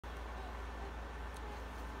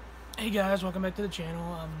Hey guys, welcome back to the channel.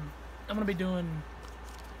 I'm going to be doing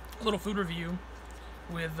a little food review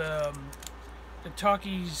with the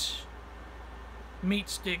Takis meat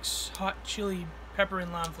sticks, hot chili, pepper,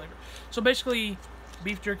 and lime flavor. So basically,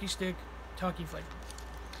 beef jerky stick, Taki flavor.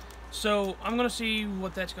 So I'm going to see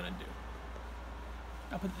what that's going to do.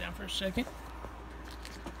 I'll put it down for a second.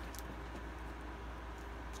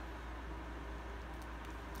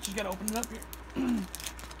 Just got to open it up here.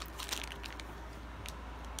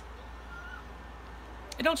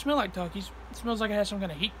 It don't smell like Takis. It smells like it has some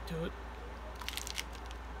kind of heat to it.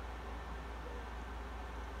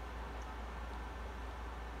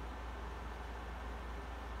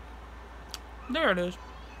 There it is.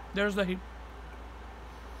 There's the heat.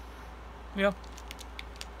 Yeah.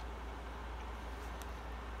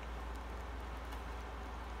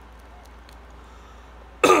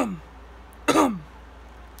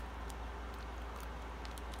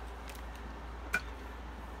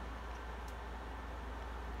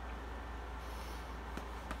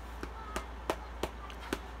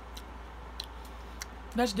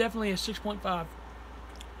 That's definitely a 6.5,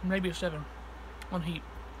 maybe a 7 on heat.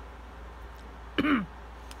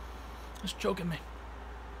 It's choking me.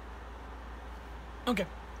 Okay.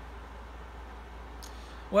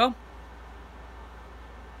 Well,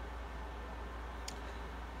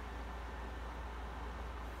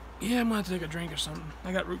 yeah, I'm gonna have to take a drink or something.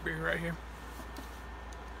 I got root beer right here.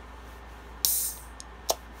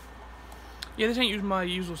 Yeah, this ain't my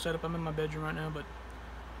usual setup. I'm in my bedroom right now, but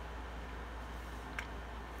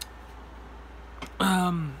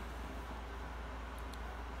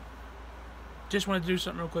just wanted to do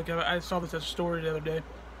something real quick. I saw this as a story the other day.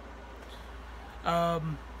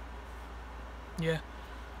 Yeah,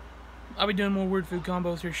 I'll be doing more weird food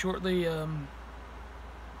combos here shortly. On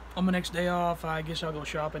my next day off, I guess I'll go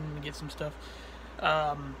shopping and get some stuff.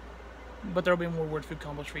 But there'll be more weird food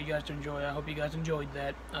combos for you guys to enjoy. I hope you guys enjoyed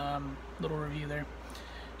that little review there.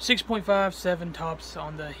 6.5, 7 tops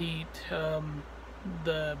on the heat.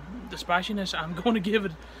 The spiciness, I'm going to give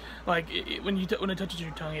it, like, when it touches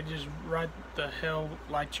your tongue, it just right the hell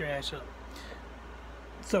lights your ass up.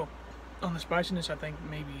 So on the spiciness, I think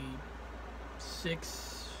maybe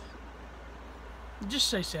 6. Just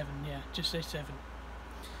say 7. Yeah, just say 7,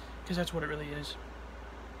 because that's what it really is.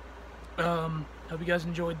 Hope you guys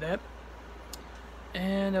enjoyed that,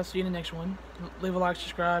 and I'll see you in the next one. Leave a like,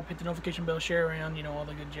 subscribe, hit the notification bell, share around, you know, all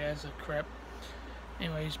the good jazz, the crap.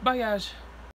 Anyways, bye guys.